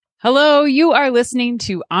Hello, you are listening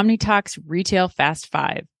to OmniTalk's Retail Fast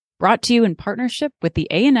 5, brought to you in partnership with the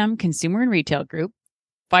A&M Consumer and Retail Group,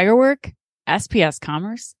 Firework, SPS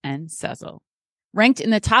Commerce, and Sezzle. Ranked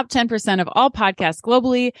in the top 10% of all podcasts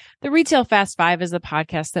globally, the Retail Fast 5 is a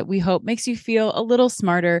podcast that we hope makes you feel a little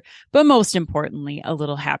smarter, but most importantly, a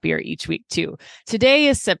little happier each week too. Today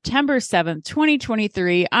is September 7th,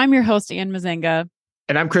 2023. I'm your host, Ann Mazenga.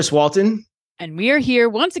 And I'm Chris Walton. And we are here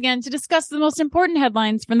once again to discuss the most important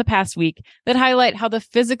headlines from the past week that highlight how the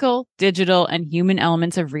physical, digital, and human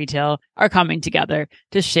elements of retail are coming together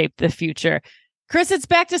to shape the future. Chris, it's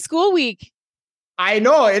back to school week. I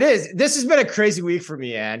know it is. This has been a crazy week for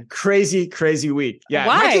me, Ann. Crazy week. Yeah.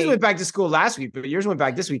 Why? My kids went back to school last week, but yours went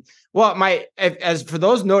back this week. Well, as for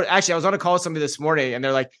those actually, I was on a call with somebody this morning and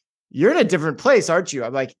they're like, "You're in a different place, aren't you?"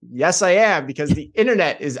 I'm like, "Yes, I am," because the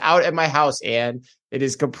internet is out at my house and it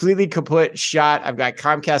is completely kaput shot. I've got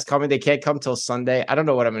Comcast coming. They can't come till Sunday. I don't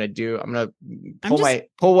know what I'm going to do. I'm going to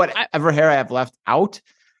pull whatever hair I have left out.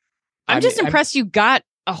 I'm impressed you got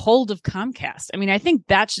a hold of Comcast. I mean, I think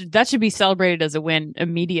that should be celebrated as a win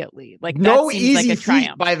immediately. Like, no that seems easy like a feat,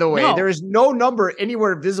 triumph. by the way. No. There is no number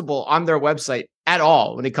anywhere visible on their website at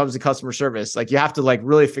all when it comes to customer service. Like, you have to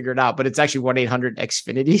really figure it out, but it's actually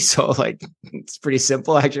 1-800-XFINITY. So it's pretty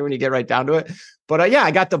simple actually when you get right down to it. But yeah,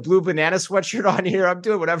 I got the blue banana sweatshirt on here. I'm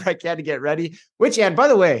doing whatever I can to get ready. Which, and by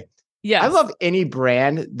the way, yes. I love any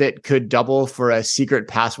brand that could double for a secret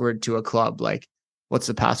password to a club. Like, what's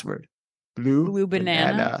the password? Blue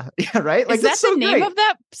banana. Yeah, right. Is that the name of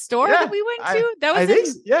that store that we went to? That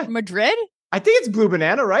was in Madrid. I think it's Blue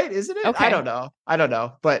Banana, right? Isn't it? Okay. I don't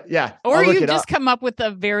know. But yeah. Or you just come up with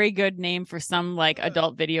a very good name for some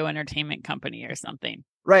adult video entertainment company or something.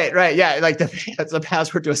 Right. Yeah. That's a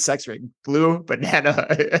password to a sex ring. Blue Banana.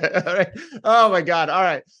 Right. Oh my God. All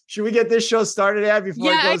right. Should we get this show started, Ed,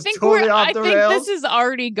 before it goes totally off the rails? I think this is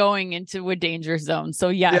already going into a danger zone. So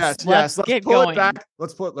yes. Let's get pull going. It back.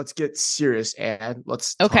 Let's get serious, and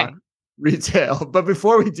let's talk retail. But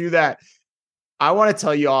before we do that, I want to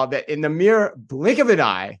tell you all that in the mere blink of an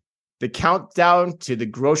eye, the countdown to the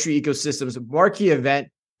grocery ecosystem's marquee event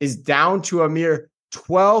is down to a mere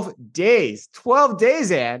 12 days. 12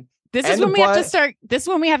 days, Ann. This is when we have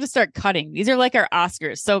to start cutting. These are like our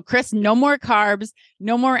Oscars. So, Chris, no more carbs,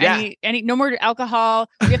 no more no more alcohol.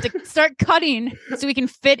 We have to start cutting so we can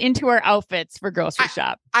fit into our outfits for grocery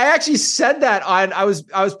shop. I actually said that I was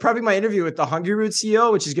prepping my interview with the Hungry Root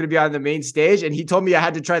CEO, which is going to be on the main stage, and he told me I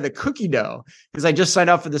had to try the cookie dough because I just signed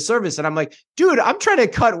up for the service, and I'm like, dude, I'm trying to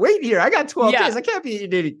cut weight here. I got 12 days. I can't be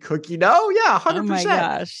eating any cookie dough. Yeah,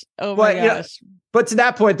 100%. Oh my gosh. But to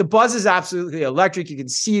that point, the buzz is absolutely electric. You can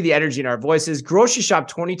see the energy in our voices. Grocery Shop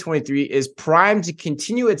 2023 is primed to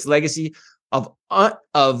continue its legacy of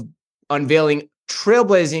unveiling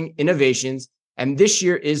trailblazing innovations, and this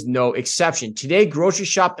year is no exception. Today, Grocery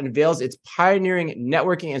Shop unveils its pioneering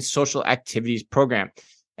networking and social activities program.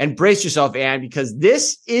 And brace yourself, Ann, because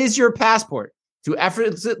this is your passport to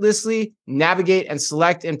effortlessly navigate and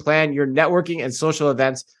select and plan your networking and social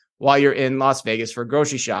events while you're in Las Vegas for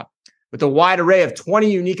Grocery Shop. With a wide array of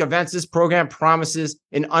 20 unique events, this program promises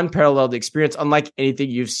an unparalleled experience unlike anything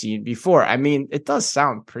you've seen before. I mean, it does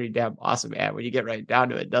sound pretty damn awesome, man, when you get right down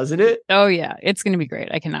to it, doesn't it? Oh, yeah. It's going to be great.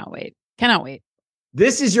 I cannot wait.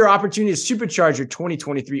 This is your opportunity to supercharge your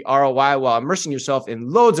 2023 ROI while immersing yourself in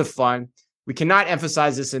loads of fun. We cannot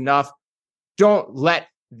emphasize this enough. Don't let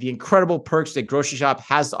the incredible perks that Grocery Shop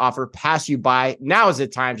has to offer pass you by. Now is the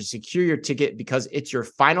time to secure your ticket because it's your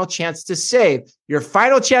final chance to save. Your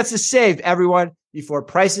final chance to save, everyone, before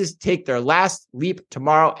prices take their last leap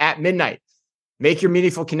tomorrow at midnight. Make your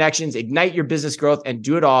meaningful connections, ignite your business growth, and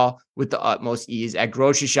do it all with the utmost ease at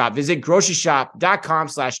Grocery Shop. Visit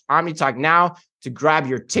groceryshop.com/OmniTalk now to grab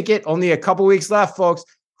your ticket. Only a couple weeks left, folks.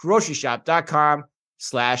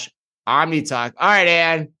 groceryshop.com/OmniTalk. All right,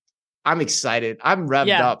 Ann. I'm excited. I'm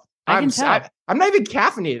revved up. I'm not even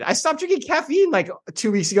caffeinated. I stopped drinking caffeine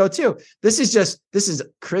 2 weeks ago too. This is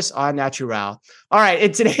Chris au naturel. All right.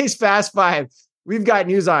 In today's Fast Five, we've got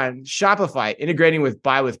news on Shopify integrating with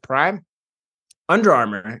Buy with Prime, Under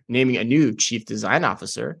Armour naming a new chief design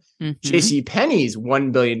officer, JCPenney's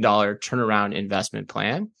 $1 billion turnaround investment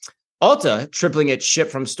plan, Ulta tripling its ship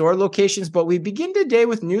from store locations. But we begin today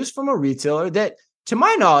with news from a retailer that, to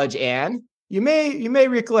my knowledge, Ann, you may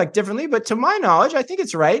recollect differently, but to my knowledge, I think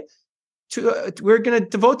it's right. We're going to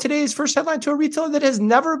devote today's first headline to a retailer that has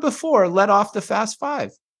never before led off the Fast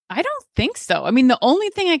Five. I don't think so. I mean, the only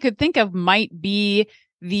thing I could think of might be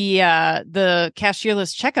the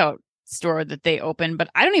cashierless checkout store that they opened, but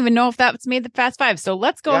I don't even know if that's made the Fast Five. So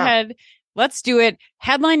let's go ahead. Let's do it.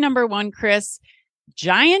 Headline number one, Chris.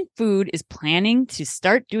 Giant Food is planning to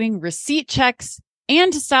start doing receipt checks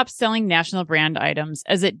and to stop selling national brand items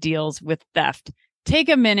as it deals with theft. Take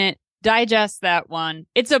a minute, digest that one.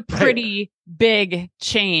 It's a pretty big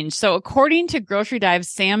change. So according to Grocery Dive's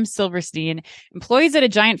Sam Silverstein, employees at a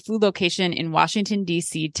Giant Food location in Washington,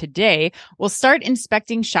 D.C. today will start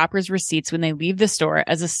inspecting shoppers' receipts when they leave the store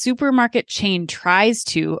as a supermarket chain tries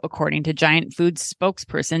to, according to Giant Food's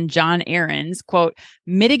spokesperson, John Aarons, quote,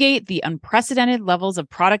 mitigate the unprecedented levels of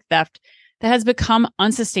product theft that has become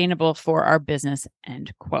unsustainable for our business,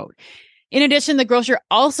 end quote. In addition, the grocer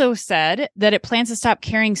also said that it plans to stop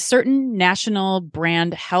carrying certain national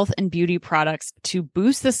brand health and beauty products to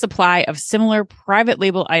boost the supply of similar private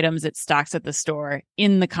label items it stocks at the store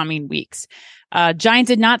in the coming weeks. Giant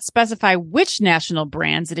did not specify which national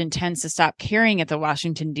brands it intends to stop carrying at the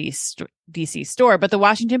Washington, D.C. store, but the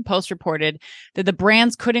Washington Post reported that the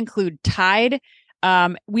brands could include Tide.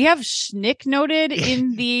 We have Schnick noted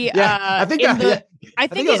in the I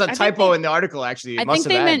think it was a typo in the article. Actually, I think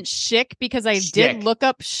they meant Schick because I did look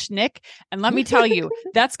up Schnick, and let me tell you,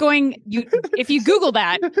 that's if you Google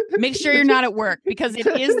that, make sure you're not at work because it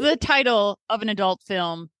is the title of an adult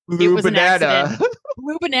film. It was an accident.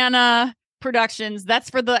 Blue Banana Productions.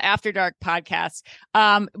 That's for the After Dark podcast.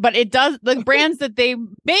 But it does, the brands that they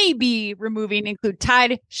may be removing include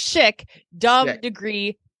Tide, Schick, Dove,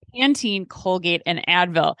 Degree, Pantene, Colgate, and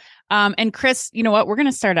Advil. And Chris, you know what? We're going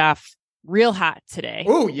to start off real hot today.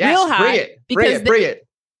 Oh, yes. Real hot. Bring it.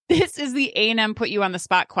 This is the A&M put you on the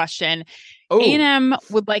spot question. A&M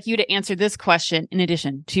would like you to answer this question in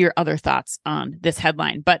addition to your other thoughts on this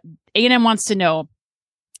headline. But A&M wants to know,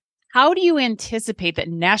 how do you anticipate that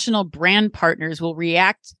national brand partners will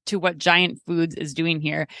react to what Giant Foods is doing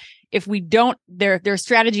here? If we don't, their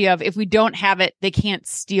strategy of if we don't have it, they can't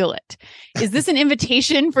steal it. Is this an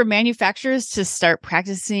invitation for manufacturers to start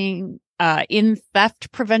practicing in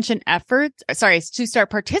theft prevention efforts? To start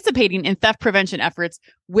participating in theft prevention efforts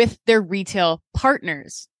with their retail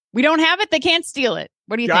partners. We don't have it, they can't steal it.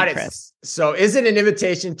 What do you think, Chris? So is it an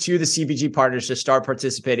invitation to the CPG partners to start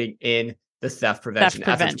participating in the theft prevention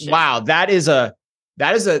efforts? Wow, that is a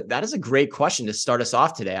great question to start us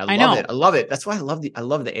off today. I love it. That's why I love the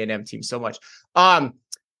A&M team so much.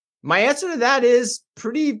 My answer to that is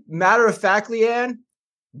pretty matter of factly, Ann.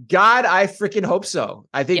 God, I freaking hope so.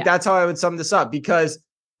 I think that's how I would sum this up, because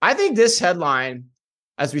I think this headline,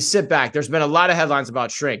 as we sit back, there's been a lot of headlines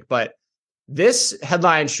about shrink, but this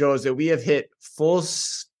headline shows that we have hit full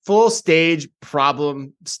stage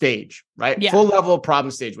problem stage, right? Yeah. Full level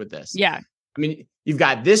problem stage with this. Yeah. I mean, you've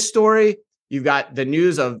got this story. You've got the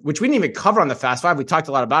news of, which we didn't even cover on the Fast Five. We talked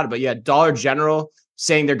a lot about it, but yeah, Dollar General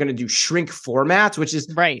saying they're going to do shrink formats, which is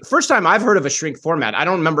the first time I've heard of a shrink format. I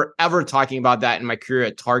don't remember ever talking about that in my career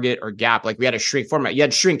at Target or Gap. Like we had a shrink format. You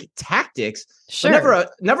had shrink tactics, but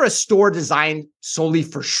never a store designed solely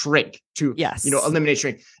for shrink to, eliminate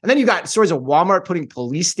shrink. And then you got stories of Walmart putting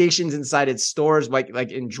police stations inside its stores, like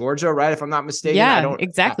in Georgia, right? If I'm not mistaken. Yeah,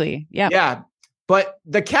 exactly. Yeah. But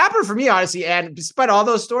the capper for me, honestly, and despite all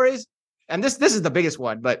those stories, and this is the biggest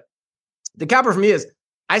one, but the capper for me is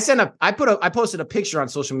I posted a picture on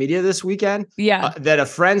social media this weekend that a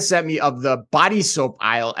friend sent me of the body soap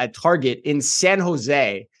aisle at Target in San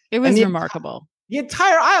Jose. It was remarkable. The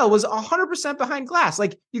entire aisle was 100% behind glass.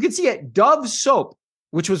 Like you could see it, Dove soap,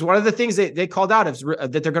 which was one of the things they called out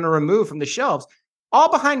that they're going to remove from the shelves, all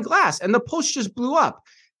behind glass. And the post just blew up.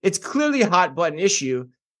 It's clearly a hot button issue.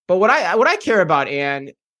 But what I care about,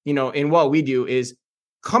 Ann, in what we do is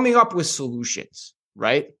coming up with solutions,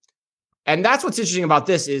 right? And that's what's interesting about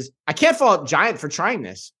this is I can't fault Giant for trying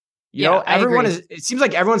this. It seems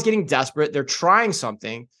like everyone's getting desperate. They're trying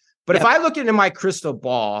something. But if I look into my crystal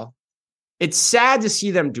ball, it's sad to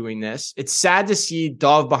see them doing this. It's sad to see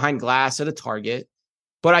Dove behind glass at a Target.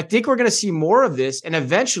 But I think we're going to see more of this. And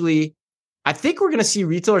eventually, I think we're going to see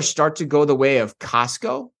retailers start to go the way of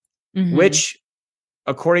Costco, which,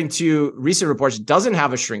 according to recent reports, doesn't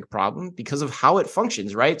have a shrink problem because of how it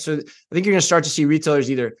functions, right? So I think you're going to start to see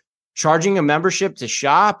retailers either charging a membership to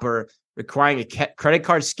shop or requiring a credit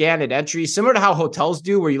card scan at entry, similar to how hotels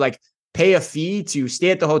do, where you pay a fee to stay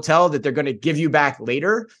at the hotel that they're going to give you back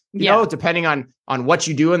later, depending on what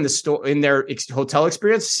you do in the store, in their hotel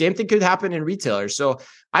experience. Same thing could happen in retailers. So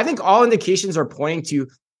I think all indications are pointing to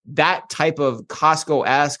that type of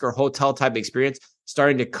Costco-esque or hotel type experience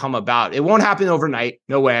starting to come about. It won't happen overnight,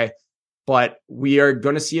 no way, but we are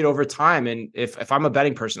going to see it over time. And if I'm a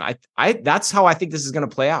betting person, I that's how I think this is going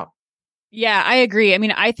to play out. Yeah, I agree. I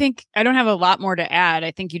mean, I think I don't have a lot more to add.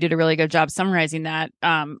 I think you did a really good job summarizing that.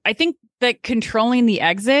 I think that controlling the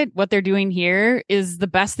exit, what they're doing here, is the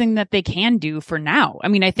best thing that they can do for now. I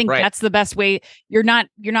mean, I think that's the best way. You're not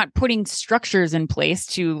putting structures in place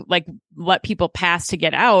to like let people pass to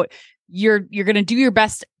get out. You're going to do your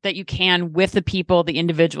best that you can with the people, the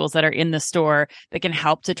individuals that are in the store that can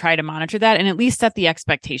help to try to monitor that and at least set the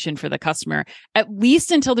expectation for the customer, at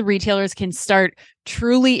least until the retailers can start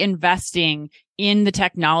truly investing in the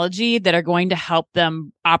technology that are going to help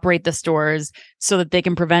them operate the stores so that they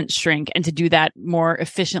can prevent shrink and to do that more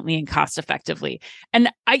efficiently and cost effectively. And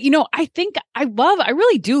I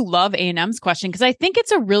really do love A&M's question because I think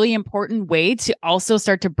it's a really important way to also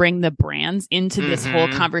start to bring the brands into this whole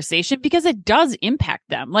conversation because it does impact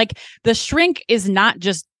them. Like the shrink is not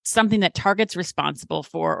just something that Target's responsible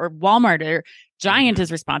for or Walmart or Giant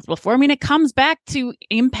is responsible for. I mean, it comes back to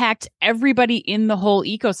impact everybody in the whole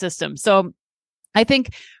ecosystem. So I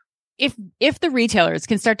think if the retailers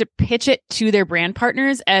can start to pitch it to their brand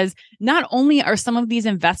partners as not only are some of these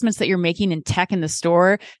investments that you're making in tech in the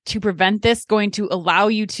store to prevent this going to allow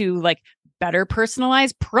you to like better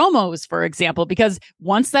personalized promos, for example, because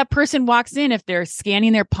once that person walks in, if they're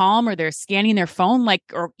scanning their palm or they're scanning their phone, like,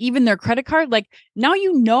 or even their credit card, like now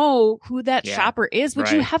you know who that shopper is,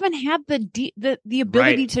 which you haven't had the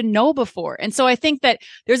ability to know before. And so I think that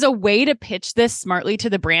there's a way to pitch this smartly to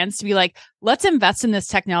the brands to be like, let's invest in this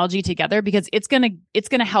technology together because it's going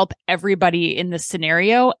to help everybody in this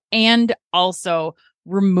scenario and also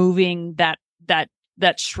removing that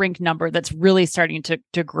shrink number that's really starting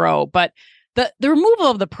to grow. But the removal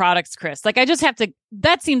of the products, Chris, like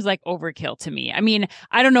that seems like overkill to me. I mean,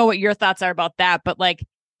 I don't know what your thoughts are about that, but like,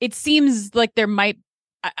 it seems like there might,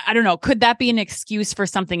 I don't know, could that be an excuse for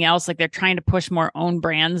something else? Like they're trying to push more own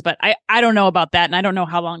brands, but I don't know about that. And I don't know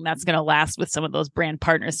how long that's going to last with some of those brand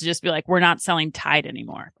partners to just be like, we're not selling Tide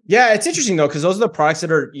anymore. Yeah, it's interesting though, because those are the products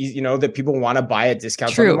that are, that people want to buy at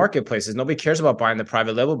discounts on the marketplaces. Nobody cares about buying the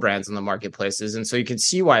private label brands on the marketplaces. And so you can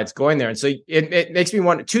see why it's going there. And so it makes me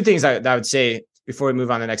wonder two things that I would say before we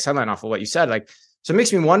move on to the next headline off of what you said. Like, so it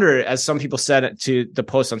makes me wonder, as some people said to the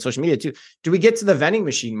post on social media too, do we get to the vending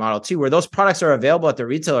machine model too, where those products are available at the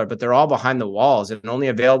retailer, but they're all behind the walls and only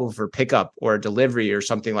available for pickup or delivery or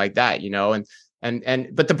something like that,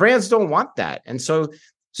 but the brands don't want that. And so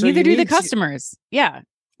neither do the customers. Yeah.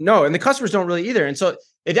 No, and the customers don't really either. And so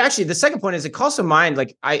it actually, the second point is it calls to mind,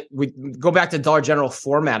 like we go back to Dollar General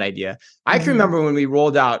format idea. I can remember when we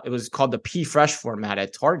rolled out, it was called the P Fresh format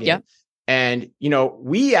at Target. Yeah. And,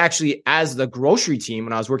 we actually, as the grocery team,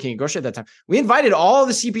 when I was working in grocery at that time, we invited all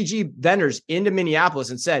the CPG vendors into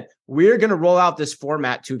Minneapolis and said, we're going to roll out this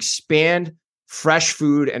format to expand fresh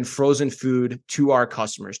food and frozen food to our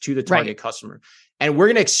customers, to the Target customer. And we're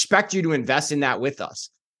going to expect you to invest in that with us.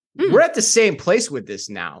 We're at the same place with this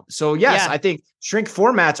now. So yes, I think shrink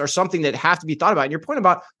formats are something that have to be thought about. And your point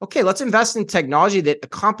about, okay, let's invest in technology that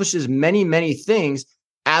accomplishes many, many things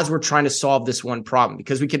as we're trying to solve this one problem,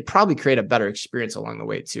 because we could probably create a better experience along the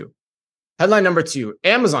way too. Headline number 2,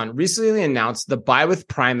 Amazon recently announced the Buy with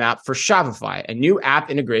Prime app for Shopify, a new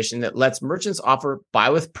app integration that lets merchants offer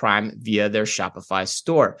Buy with Prime via their Shopify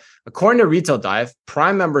store. According to Retail Dive,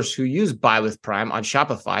 Prime members who use Buy with Prime on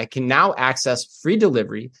Shopify can now access free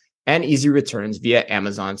delivery and easy returns via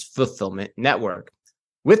Amazon's fulfillment network.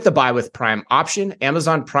 With the Buy with Prime option,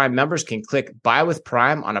 Amazon Prime members can click Buy with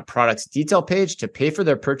Prime on a product's detail page to pay for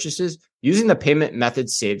their purchases using the payment method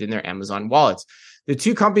saved in their Amazon wallets. The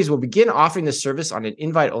two companies will begin offering the service on an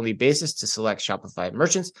invite-only basis to select Shopify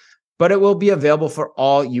merchants, but it will be available for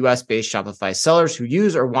all US-based Shopify sellers who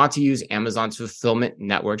use or want to use Amazon's fulfillment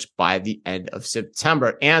networks by the end of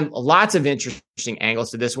September. And lots of interesting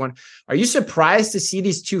angles to this one. Are you surprised to see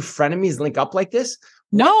these two frenemies link up like this?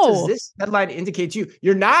 No. What does this headline indicate to you?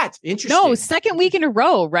 You're not interested. No, second week in a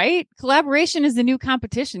row, right? Collaboration is the new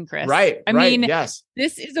competition, Chris. Right. I mean, yes.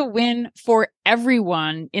 This is a win for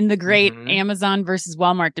everyone in the great Amazon versus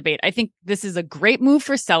Walmart debate. I think this is a great move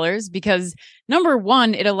for sellers because, number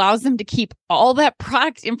one, it allows them to keep all that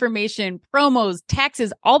product information, promos,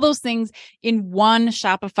 taxes, all those things in one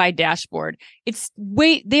Shopify dashboard.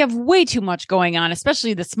 They have way too much going on,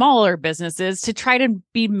 especially the smaller businesses, to try to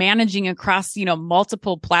be managing across,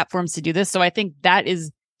 multiple platforms to do this. So I think that is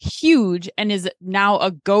huge and is now a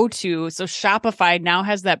go-to. So Shopify now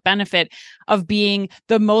has that benefit of being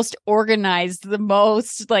the most organized, the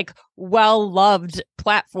most well-loved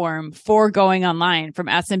platform for going online, from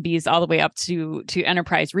SMBs all the way up to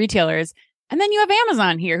enterprise retailers. And then you have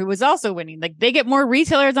Amazon here, who is also winning. They get more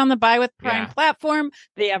retailers on the Buy with Prime platform.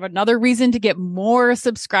 They have another reason to get more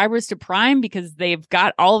subscribers to Prime because they've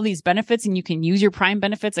got all of these benefits and you can use your Prime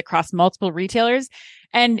benefits across multiple retailers.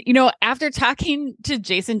 And, after talking to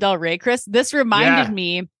Jason Del Rey, Chris, this reminded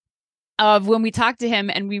me of when we talked to him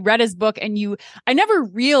and we read his book, and I never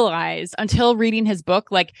realized until reading his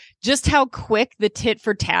book, like just how quick the tit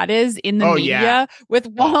for tat is in the media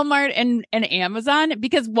with Walmart and Amazon,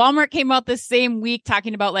 because Walmart came out the same week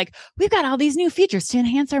talking about like, we've got all these new features to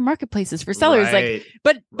enhance our marketplaces for sellers. Right.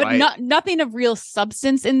 Like, but nothing of real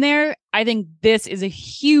substance in there. I think this is a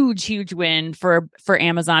huge win for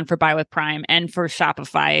Amazon, for Buy with Prime, and for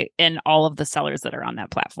Shopify and all of the sellers that are on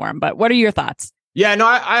that platform. But what are your thoughts? Yeah, no,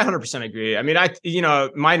 I 100% agree. I mean,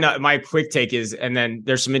 my quick take is, and then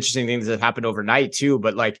there's some interesting things that happened overnight too,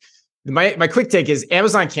 but like my quick take is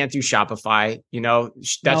Amazon can't do Shopify,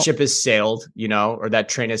 that ship has sailed, or that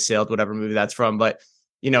train has sailed, whatever movie that's from. But,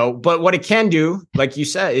 but what it can do, like you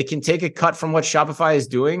said, it can take a cut from what Shopify is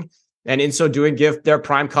doing. And in so doing, give their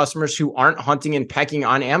Prime customers who aren't hunting and pecking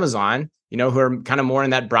on Amazon, who are kind of more in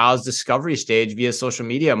that browse discovery stage via social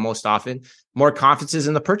media most often, more confidences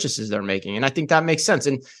in the purchases they're making. And I think that makes sense.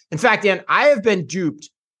 And in fact, Dan, I have been duped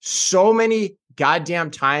so many goddamn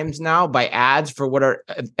times now by ads for what are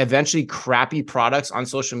eventually crappy products on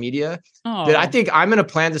social media that I think I'm going to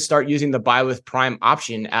plan to start using the Buy with Prime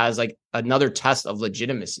option as like another test of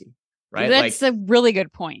legitimacy, right? That's a really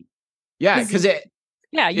good point. Yeah, because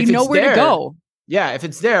you know where to go. Yeah, if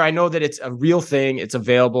it's there, I know that it's a real thing. It's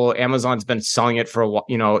available. Amazon's been selling it for a while,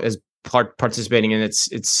 as participating in its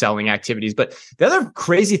selling activities. But the other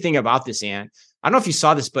crazy thing about this, Ann, I don't know if you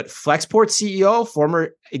saw this, but Flexport CEO,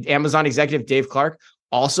 former Amazon executive Dave Clark,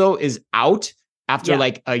 also is out after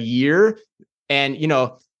like a year. And,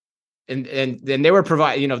 and then they were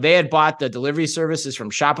providing, they had bought the delivery services from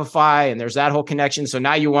Shopify, and there's that whole connection. So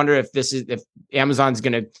now you wonder if Amazon's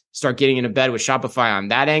going to start getting into bed with Shopify on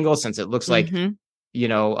that angle, since it looks like,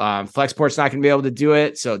 Flexport's not going to be able to do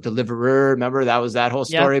it. So Deliveroo, remember that was that whole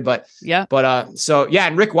story.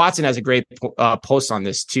 And Rick Watson has a great post on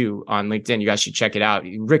this too on LinkedIn. You guys should check it out.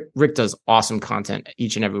 Rick does awesome content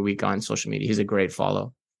each and every week on social media. He's a great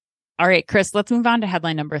follow. All right, Chris, let's move on to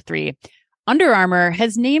headline number 3. Under Armour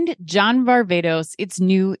has named John Varvatos its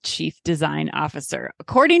new chief design officer.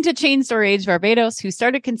 According to chain store age, Varvatos, who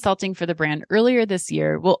started consulting for the brand earlier this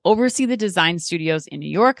year, will oversee the design studios in New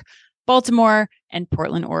York, Baltimore, and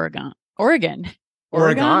Portland, Oregon. Oregon.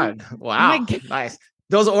 Wow. Nice.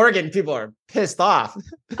 Those Oregon people are pissed off.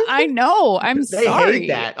 I know. I'm they sorry. Hate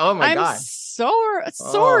that. Oh my God.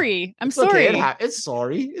 Sorry. I'm sorry. Okay. It's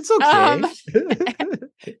sorry. It's okay.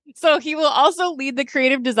 So he will also lead the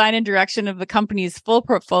creative design and direction of the company's full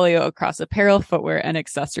portfolio across apparel, footwear, and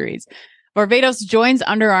accessories. Varvatos joins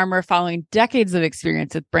Under Armour following decades of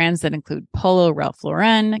experience with brands that include Polo, Ralph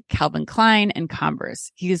Lauren, Calvin Klein, and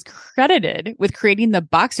Converse. He is credited with creating the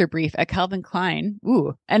boxer brief at Calvin Klein,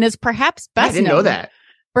 and is perhaps best known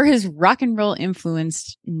for his rock and roll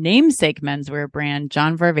influenced namesake menswear brand,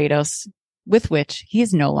 John Varvatos, with which he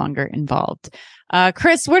is no longer involved.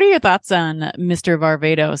 Chris, what are your thoughts on Mr.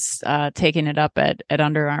 Varvatos taking it up at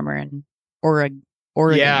Under Armour in Oregon?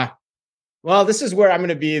 Yeah. Well, this is where I'm going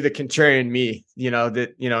to be the contrarian me, in a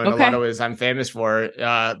lot of ways I'm famous for.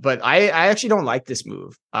 But I actually don't like this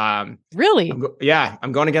move. Really?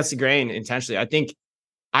 I'm going against the grain intentionally.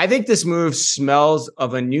 I think this move smells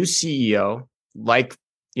of a new CEO, like,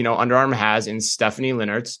 Under Armour has in Stephanie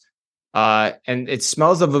Linnartz. And it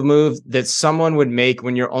smells of a move that someone would make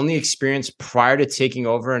when your only experience prior to taking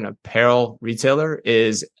over an apparel retailer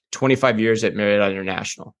is 25 years at Marriott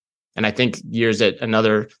International. And I think years at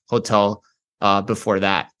another hotel before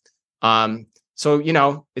that. So,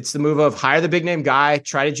 it's the move of hire the big name guy,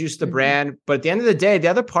 try to juice the brand. But at the end of the day, the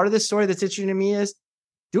other part of this story that's interesting to me is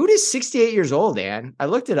dude is 68 years old, Ann. I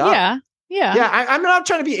looked it up. Yeah. I'm not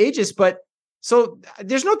trying to be ageist, but so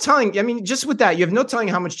there's no telling. I mean, just with that, you have no telling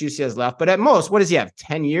how much juice he has left. But at most, what does he have?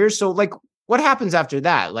 10 years? So like, what happens after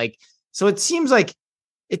that? Like, so it seems like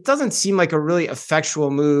it doesn't seem like a really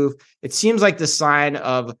effectual move. It seems like the sign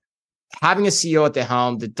of having a CEO at the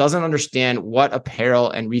helm that doesn't understand what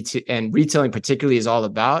apparel and retailing particularly is all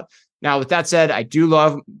about. Now, with that said, I do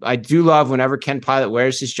love whenever Ken Pilot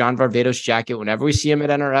wears his John Varvatos jacket, whenever we see him at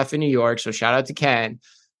NRF in New York. So shout out to Ken.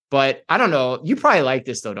 But I don't know. You probably like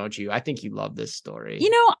this though, don't you? I think you love this story.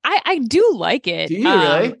 I do like it. Do you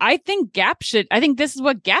really? I think this is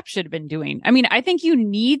what Gap should have been doing. I mean, I think you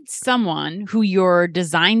need someone who your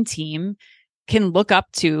design team can look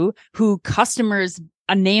up to, who customers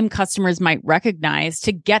might recognize,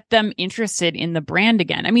 to get them interested in the brand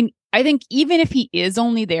again. I mean, I think even if he is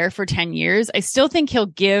only there for 10 years, I still think he'll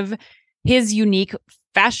give his unique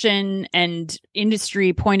fashion and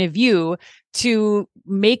industry point of view to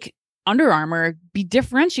make Under Armour be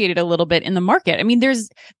differentiated a little bit in the market. I mean,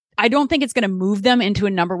 I don't think it's going to move them into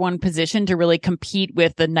a number one position to really compete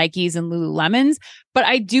with the Nikes and Lululemons. But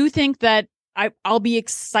I do think that I'll be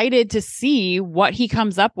excited to see what he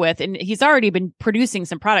comes up with. And he's already been producing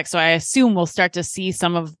some products. So I assume we'll start to see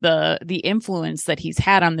some of the influence that he's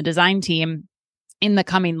had on the design team in the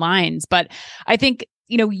coming lines. But I think,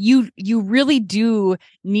 you really do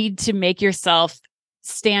need to make yourself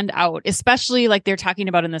stand out, especially like they're talking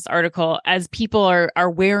about in this article, as people are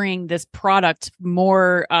wearing this product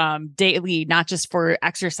more daily, not just for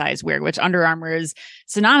exercise wear, which Under Armour is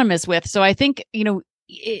synonymous with. So I think,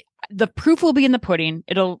 the proof will be in the pudding.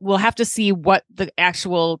 We'll have to see what the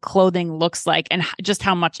actual clothing looks like and just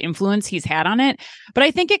how much influence he's had on it. But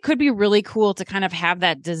I think it could be really cool to kind of have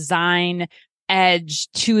that design edge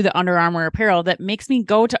to the Under Armour apparel that makes me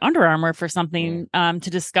go to Under Armour for something to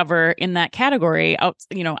discover in that category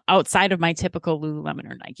outside of my typical Lululemon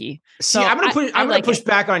or Nike. See, I'm gonna push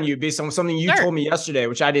back on you based on something you told me yesterday,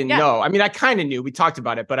 which I didn't know. I mean, I kind of knew, we talked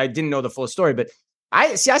about it, but I didn't know the full story. But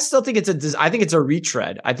I still think I think it's a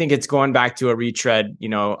retread. I think it's going back to a retread,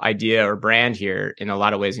 idea or brand here in a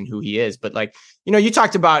lot of ways in who he is. But like, you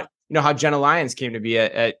talked about, how Jenna Lyons came to be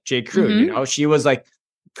at J. Crew. Mm-hmm. She was like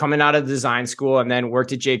coming out of design school and then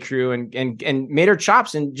worked at J. Crew and made her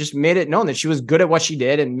chops and just made it known that she was good at what she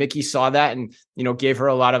did. And Mickey saw that and, gave her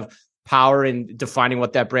a lot of power in defining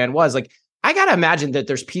what that brand was. Like, I got to imagine that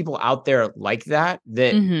there's people out there like that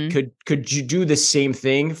could do the same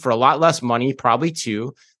thing for a lot less money, probably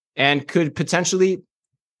too, and could potentially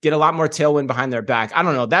get a lot more tailwind behind their back. I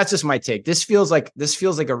don't know. That's just my take. This feels like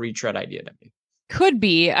a retread idea to me. Could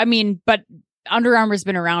be. I mean, but Under Armour's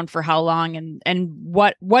been around for how long, and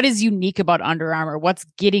what is unique about Under Armour? What's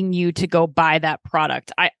getting you to go buy that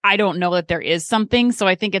product? I don't know that there is something, so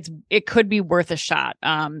I think it could be worth a shot.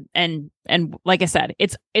 And like I said,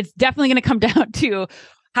 it's definitely going to come down to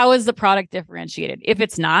how is the product differentiated. If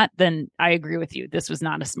it's not, then I agree with you. This was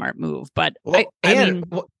not a smart move. But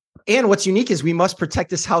and what's unique is we must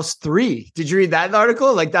protect this house 3. Did you read that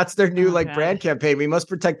article? Like, that's their new brand campaign. We must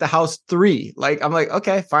protect the house 3. Like, I'm like,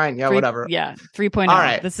 okay, fine. Yeah, whatever. Yeah. 3.0. All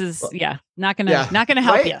right. This is, not going to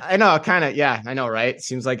help right? you. I know. Kind of. Yeah, I know. Right.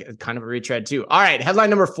 Seems like kind of a retread too. All right.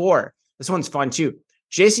 Headline number 4. This one's fun too.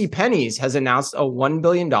 JCPenney's has announced a $1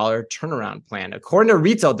 billion turnaround plan. According to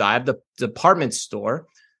Retail Dive, the department store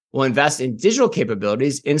will invest in digital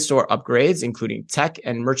capabilities, in-store upgrades, including tech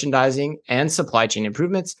and merchandising and supply chain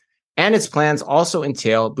improvements. And its plans also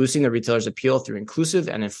entail boosting the retailer's appeal through inclusive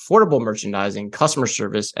and affordable merchandising, customer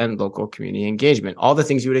service, and local community engagement. All the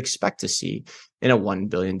things you would expect to see in a $1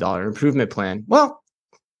 billion improvement plan. Well,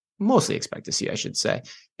 mostly expect to see, I should say.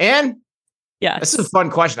 And yeah, this is a fun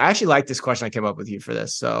question. I actually like this question. I came up with you for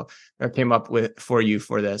this. For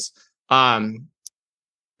this.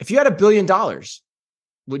 If you had $1 billion,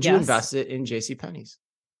 would you invest it in JCPenney's?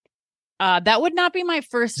 That would not be my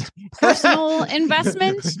first personal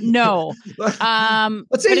investment. No. Let's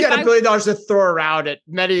say you had $1 billion to throw around at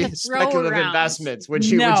many speculative investments. Would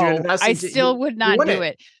you invest? I still would not do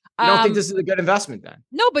it. You don't think this is a good investment then?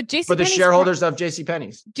 No, but JCPenney's for the shareholders of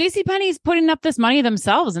JCPenney's. JCPenney's putting up this money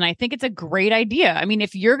themselves, and I think it's a great idea. I mean,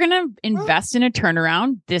 if you're going to invest in a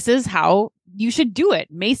turnaround, this is how you should do it.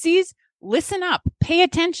 Macy's, listen up, pay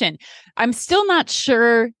attention. I'm still not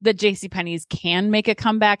sure that JCPenney's can make a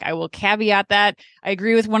comeback. I will caveat that. I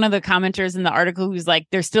agree with one of the commenters in the article who's like,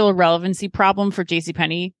 there's still a relevancy problem for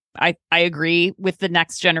JCPenney. I agree with the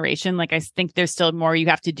next generation. Like, I think there's still more you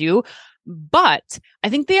have to do. But I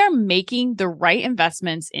think they are making the right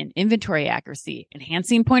investments in inventory accuracy,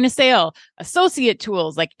 enhancing point of sale, associate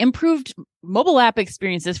tools, like improved mobile app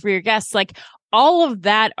experiences for your guests. Like, all of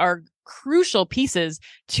that are crucial pieces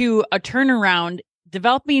to a turnaround,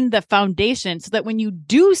 developing the foundation so that when you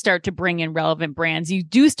do start to bring in relevant brands, you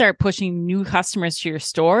do start pushing new customers to your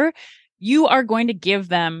store, you are going to give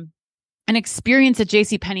them an experience at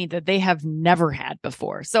JCPenney that they have never had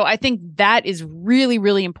before. So I think that is really,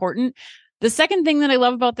 really important. The second thing that I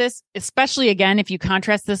love about this, especially again, if you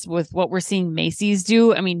contrast this with what we're seeing Macy's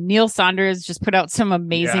do, I mean, Neil Saunders just put out some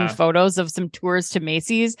amazing photos of some tours to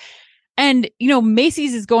Macy's. And,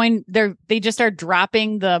 Macy's is going there. They just are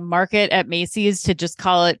dropping the market at Macy's to just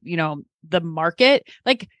call it, the market,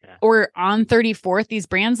 or on 34th, these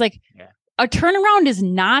brands, a turnaround is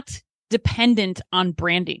not dependent on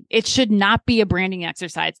branding. It should not be a branding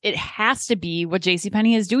exercise. It has to be what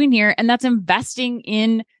JCPenney is doing here. And that's investing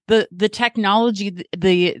in the technology,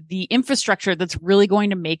 the infrastructure that's really going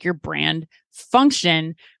to make your brand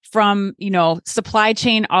function from, supply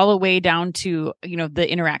chain all the way down to,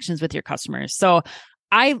 the interactions with your customers. So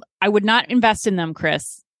I would not invest in them,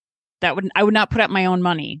 Chris. I would not put up my own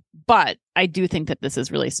money, but I do think that this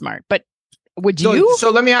is really smart. But Would you?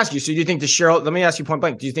 So let me ask you. So do you think let me ask you point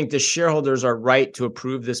blank. Do you think the shareholders are right to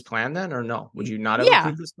approve this plan then, or no? Would you not have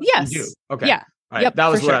approved this plan? Yes. You do. Okay. Yeah. All right. That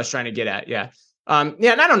was what I was trying to get at. Yeah.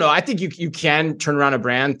 Yeah. And I don't know. I think you can turn around a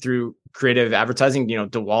brand through creative advertising.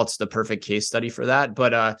 DeWalt's the perfect case study for that.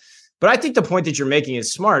 But I think the point that you're making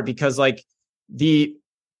is smart, because like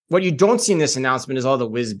what you don't see in this announcement is all the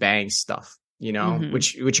whiz bang stuff,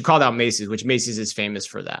 which you called out Macy's, which Macy's is famous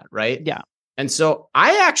for that. Right. Yeah. And so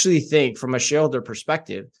I actually think from a shareholder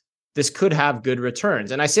perspective, this could have good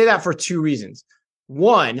returns. And I say that for two reasons.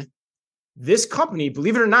 One, this company,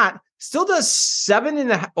 believe it or not, still does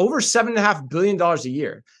over $7.5 billion a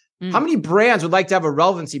year. How many brands would like to have a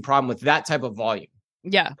relevancy problem with that type of volume?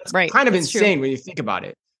 Yeah, That's right. kind of insane when you think about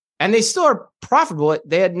it. And they still are profitable.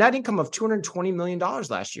 They had net income of $220 million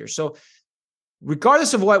last year. So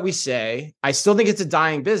regardless of what we say, I still think it's a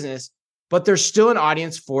dying business, but there's still an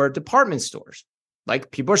audience for department stores.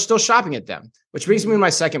 Like, people are still shopping at them, which brings me to my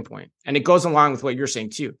second point. And it goes along with what you're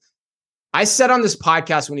saying too. I said on this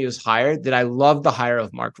podcast when he was hired that I love the hire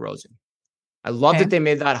of Mark Rosen. I love that they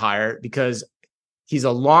made that hire because he's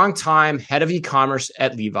a longtime head of e-commerce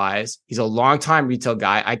at Levi's. He's a longtime retail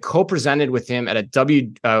guy. I co-presented with him at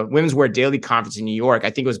a Women's Wear Daily conference in New York.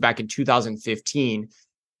 I think it was back in 2015.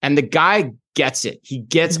 And the guy gets it. He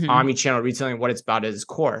gets omnichannel retailing, what it's about at its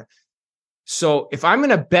core. So if I'm going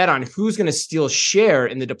to bet on who's going to steal share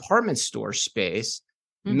in the department store space,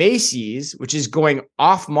 Macy's, which is going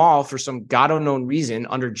off mall for some God unknown reason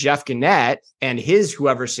under Jeff Gannett and his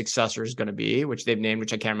whoever successor is going to be, which they've named,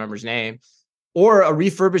 which I can't remember his name, or a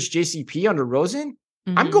refurbished JCP under Rosen,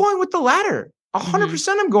 I'm going with the latter. 100%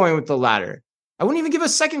 I'm going with the latter. I wouldn't even give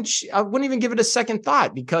it a second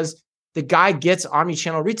thought, because the guy gets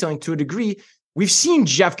omnichannel retailing to a degree. We've seen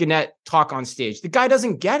Jeff Gannett talk on stage. The guy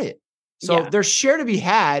doesn't get it. So there's share to be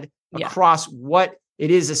had across what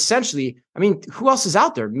it is essentially. I mean, who else is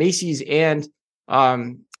out there? Macy's and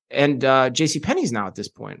JCPenney's now at this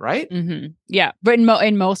point, right? Yeah, but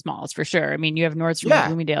in most malls for sure. I mean, you have Nordstrom and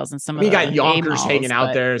Bloomingdale's and some of the. You got Yonkers hanging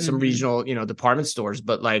out there, some regional, department stores,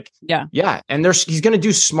 but like, and he's going to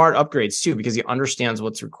do smart upgrades too, because he understands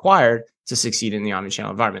what's required to succeed in the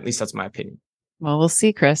omnichannel environment. At least that's my opinion. Well, we'll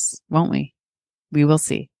see, Chris, won't we? We will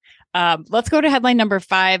see. Let's go to headline number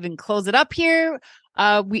 5 and close it up here.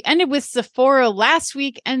 We ended with Sephora last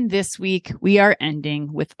week, and this week we are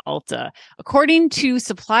ending with Ulta. According to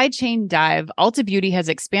Supply Chain Dive, Ulta Beauty has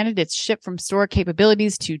expanded its ship from store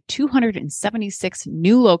capabilities to 276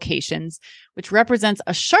 new locations, which represents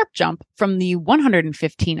a sharp jump from the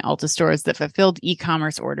 115 Ulta stores that fulfilled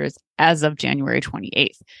e-commerce orders as of January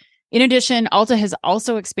 28th. In addition, Ulta has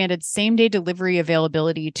also expanded same-day delivery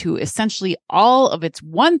availability to essentially all of its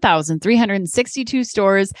 1,362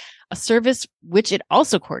 stores, a service which it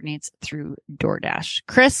also coordinates through DoorDash.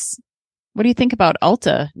 Chris, what do you think about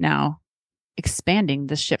Ulta now expanding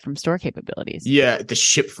the ship from store capabilities? Yeah, the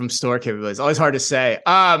ship from store capabilities. Always hard to say.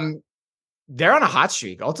 They're on a hot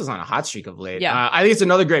streak. Ulta's on a hot streak of late. Yeah. I think it's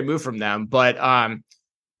another great move from them, but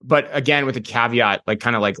again, with a caveat, like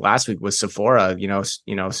kind of like last week with Sephora,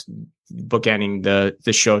 bookending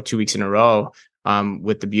the show 2 weeks in a row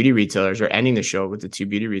with the beauty retailers, or ending the show with the two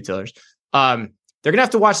beauty retailers. They're going to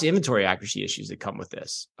have to watch the inventory accuracy issues that come with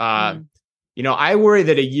this. I worry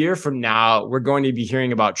that a year from now, we're going to be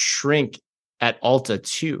hearing about shrink at Ulta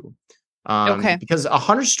too. Because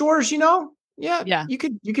 100 stores, you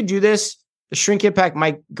could do this. The shrink impact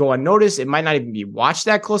might go unnoticed. It might not even be watched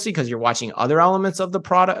that closely because you're watching other elements of the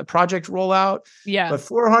project rollout. Yeah. But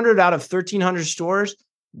 400 out of 1,300 stores,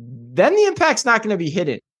 then the impact's not going to be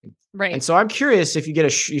hidden. Right. And so I'm curious if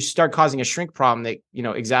you start causing a shrink problem that,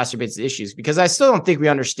 exacerbates the issues, because I still don't think we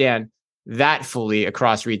understand that fully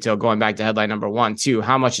across retail, going back to headline number 1, too,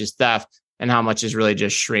 how much is theft and how much is really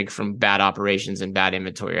just shrink from bad operations and bad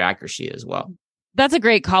inventory accuracy as well. That's a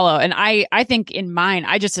great call out. And I think in mine,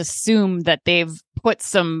 I just assume that they've put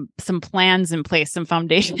some plans in place, some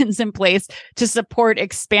foundations in place to support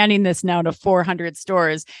expanding this now to 400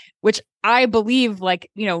 stores, which I believe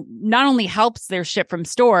not only helps their ship from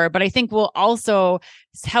store, but I think will also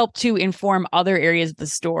help to inform other areas of the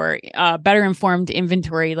store, better informed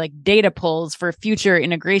inventory, like data pulls for future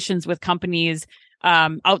integrations with companies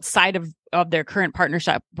outside of their current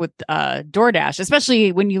partnership with DoorDash,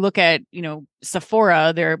 especially when you look at,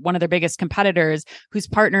 Sephora, they're one of their biggest competitors, who's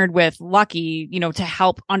partnered with Lucky, to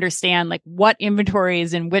help understand like what inventory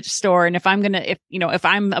is in which store. And if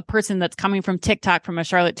I'm a person that's coming from TikTok from a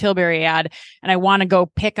Charlotte Tilbury ad and I want to go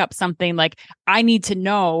pick up something, like I need to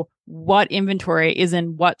know what inventory is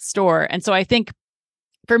in what store. And so I think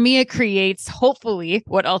for me, it creates hopefully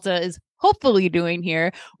what Ulta is hopefully doing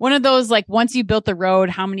here. One of those, like, once you built the road,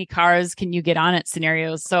 how many cars can you get on it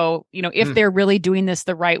scenarios? So, if they're really doing this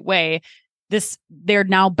the right way, they're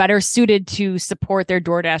now better suited to support their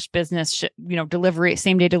DoorDash business, delivery,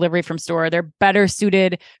 same day delivery from store. They're better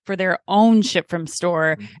suited for their own ship from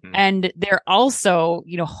store. And they're also,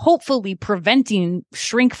 hopefully preventing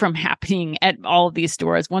shrink from happening at all of these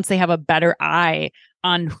stores once they have a better eye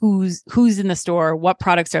on who's in the store, what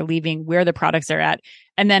products are leaving, where the products are at.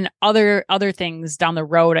 And then other things down the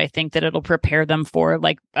road, I think that it'll prepare them for,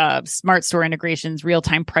 like, smart store integrations,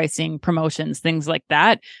 real-time pricing, promotions, things like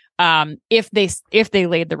that. If they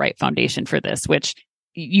laid the right foundation for this, which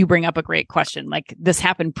you bring up a great question. Like, this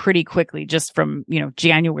happened pretty quickly just from,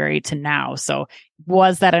 January to now. So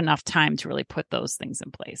was that enough time to really put those things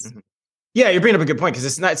in place? Yeah, you're bringing up a good point, because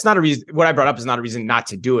it's not a reason. What I brought up is not a reason not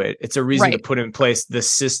to do it. It's a reason to put in place the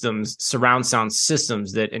systems, surround sound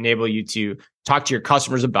systems that enable you to talk to your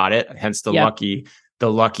customers about it. Hence the lucky,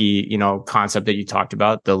 concept that you talked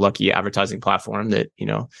about, the lucky advertising platform that,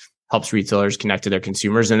 helps retailers connect to their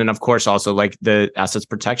consumers. And then, of course, also like the assets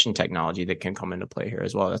protection technology that can come into play here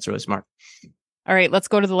as well. That's really smart. All right, let's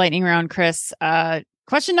go to the lightning round, Chris.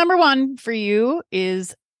 Question number 1 for you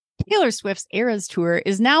is, Taylor Swift's Eras Tour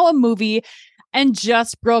is now a movie and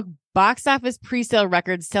just broke box office pre-sale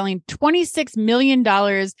records, selling $26 million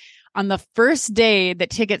on the first day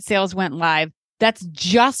that ticket sales went live. That's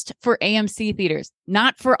just for AMC theaters,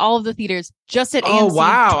 not for all of the theaters, just at AMC. Oh,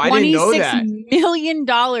 wow. I didn't know that. $26 million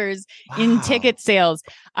in ticket sales.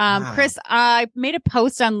 Chris, I made a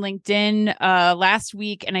post on LinkedIn last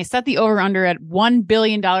week, and I set the over-under at $1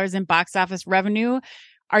 billion in box office revenue.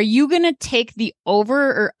 Are you going to take the over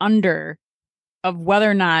or under of whether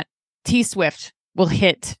or not T Swift will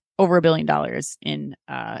hit over $1 billion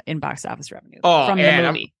in box office revenue from the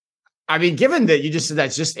movie? Given that you just said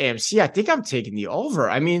that's just AMC, I think I'm taking the over.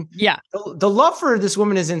 Yeah, the love for this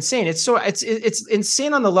woman is insane. It's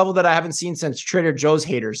insane on the level that I haven't seen since Trader Joe's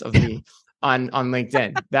haters of me on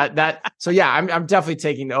LinkedIn. So yeah, I'm definitely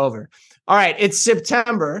taking the over. All right, it's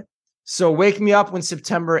September, so wake me up when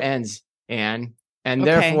September ends, Anne. And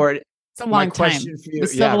therefore, it's a long time. For you, we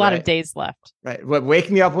still have a lot of days left. Right. Well,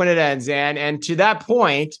 wake me up when it ends, Anne. And to that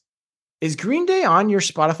point, is Green Day on your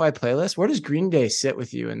Spotify playlist? Where does Green Day sit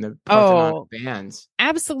with you in the Parthenon of bands?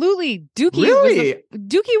 Absolutely. Dookie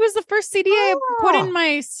was the first CD I put in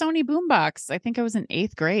my Sony boombox. I think I was in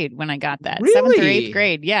 8th grade when I got that. Really? 7th or 8th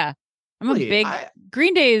grade. Yeah. I'm a big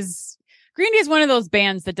Green Day is one of those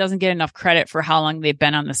bands that doesn't get enough credit for how long they've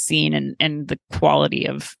been on the scene and the quality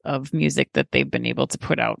of music that they've been able to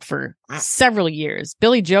put out for several years.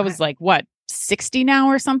 Billy Joe is like, what, 60 now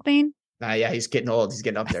or something? Yeah, he's getting old. He's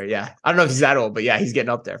getting up there. Yeah. I don't know if he's that old, but yeah, he's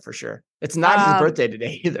getting up there for sure. It's not his birthday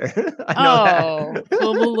today either. I know that.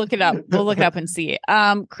 Well, we'll look it up. We'll look it up and see.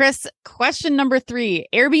 Chris, question number 3.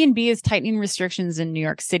 Airbnb is tightening restrictions in New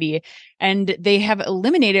York City, and they have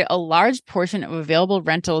eliminated a large portion of available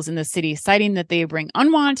rentals in the city, citing that they bring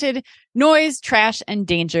unwanted noise, trash, and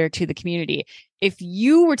danger to the community. If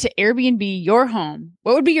you were to Airbnb your home,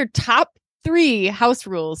 what would be your top 3 house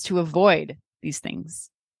rules to avoid these things?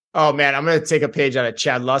 Oh man, I'm going to take a page out of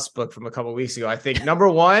Chad Lust's book from a couple of weeks ago. I think number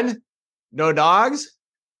 1, no dogs.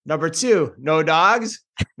 Number 2, no dogs.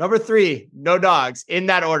 Number 3, no dogs. In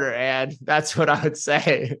that order, and that's what I would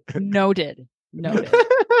say. Noted.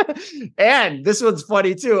 And this one's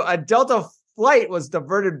funny too. A Delta flight was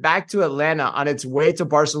diverted back to Atlanta on its way to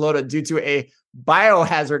Barcelona due to a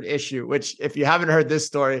biohazard issue, which if you haven't heard this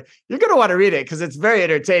story, you're going to want to read it because it's very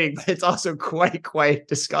entertaining, but it's also quite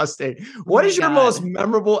disgusting. What is your most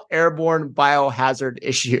memorable airborne biohazard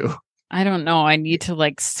issue? I don't know. I need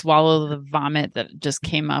to swallow the vomit that just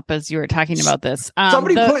came up as you were talking about this.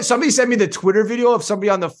 Somebody sent me the Twitter video of somebody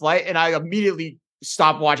on the flight, and I immediately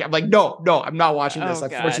stopped watching. I'm like, no, I'm not watching this. I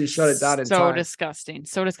fortunately shut it down in time. So disgusting.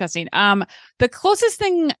 The closest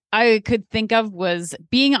thing I could think of was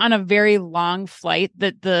being on a very long flight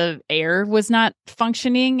that the air was not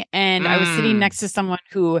functioning. And I was sitting next to someone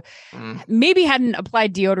who maybe hadn't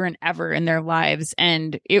applied deodorant ever in their lives.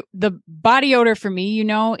 And the body odor for me,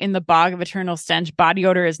 in the bog of eternal stench, body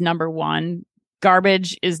odor is number 1.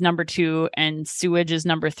 Garbage is number 2 and sewage is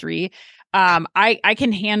number 3. I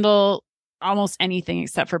can handle almost anything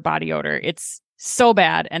except for body odor. It's so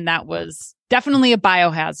bad. And that was definitely a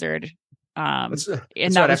biohazard. And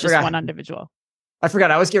that was just one individual. I forgot.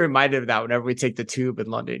 I always get reminded of that whenever we take the tube in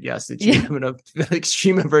London. Yes, the tube, an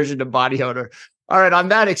extreme aversion to body odor. All right. On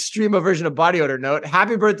that extreme aversion to body odor note,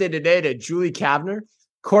 happy birthday today to Julie Kavner,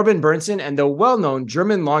 Corbin Burnson, and the well-known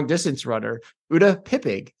German long distance runner, Uta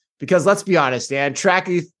Pippig. Because let's be honest, Dan, track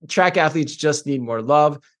athletes just need more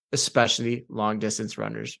love. especially long distance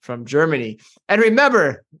runners from Germany. And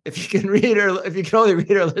remember, if you can only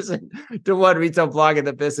read or listen to one retail blog in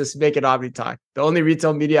the business, make it OmniTalk, the only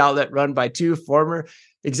retail media outlet run by two former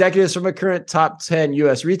executives from a current top 10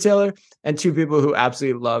 US retailer and two people who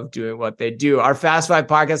absolutely love doing what they do. Our Fast Five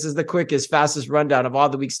podcast is the quickest, fastest rundown of all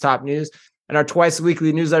the week's top news. And our twice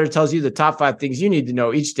weekly newsletter tells you the top 5 things you need to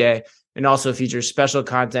know each day, and also features special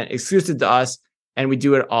content exclusive to us. And we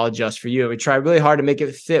do it all just for you. We try really hard to make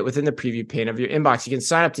it fit within the preview pane of your inbox. You can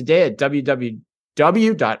sign up today at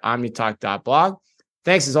www.omnitalk.blog.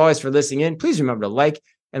 Thanks as always for listening in. Please remember to like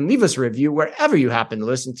and leave us a review wherever you happen to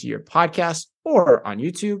listen to your podcast or on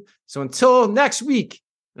YouTube. So until next week,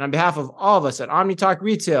 and on behalf of all of us at OmniTalk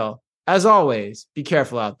Retail, as always, be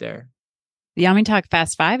careful out there. The OmniTalk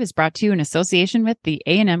Fast Five is brought to you in association with the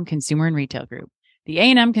A&M Consumer and Retail Group. The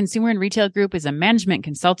A&M Consumer and Retail Group is a management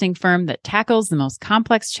consulting firm that tackles the most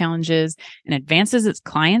complex challenges and advances its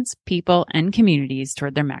clients, people, and communities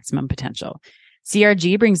toward their maximum potential.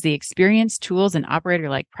 CRG brings the experience, tools, and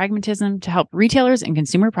operator-like pragmatism to help retailers and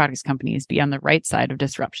consumer products companies be on the right side of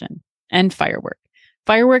disruption. And Firework.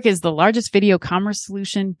 Firework is the largest video commerce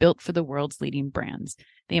solution built for the world's leading brands.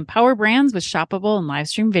 They empower brands with shoppable and live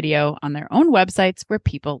stream video on their own websites where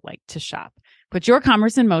people like to shop. Put your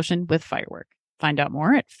commerce in motion with Firework. Find out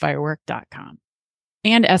more at firework.com.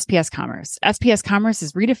 And SPS Commerce. SPS Commerce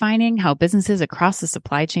is redefining how businesses across the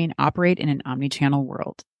supply chain operate in an omnichannel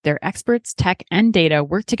world. Their experts, tech, and data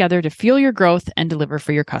work together to fuel your growth and deliver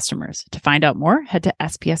for your customers. To find out more, head to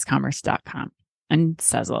spscommerce.com. And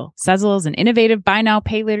Sezzle. Sezzle is an innovative buy now,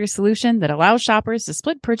 pay later solution that allows shoppers to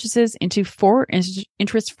split purchases into 4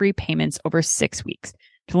 interest-free payments over 6 weeks.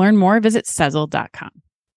 To learn more, visit Sezzle.com.